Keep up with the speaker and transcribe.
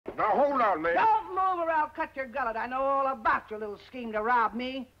Now, hold on, man. Don't move or I'll cut your gullet. I know all about your little scheme to rob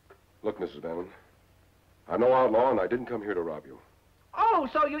me. Look, Mrs. Bannon, I'm no outlaw, and I didn't come here to rob you. Oh,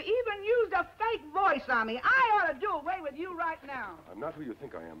 so you even used a fake voice on me. I ought to do away with you right now. I'm not who you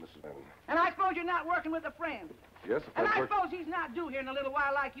think I am, Mrs. Bannon. And I suppose you're not working with a friend. Yes, if And I work... suppose he's not due here in a little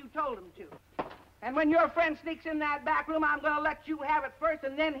while like you told him to. And when your friend sneaks in that back room, I'm going to let you have it first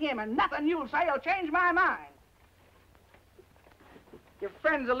and then him, and nothing you'll say will change my mind. Your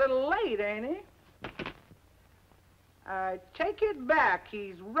friend's a little late, ain't he? I take it back.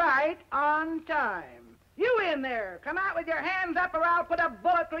 He's right on time. You in there. Come out with your hands up or I'll put a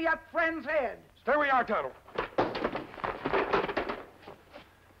bullet through your friend's head. Stay where you are, Tonto.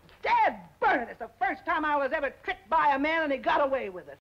 Dad burn it. It's the first time I was ever tricked by a man and he got away with it.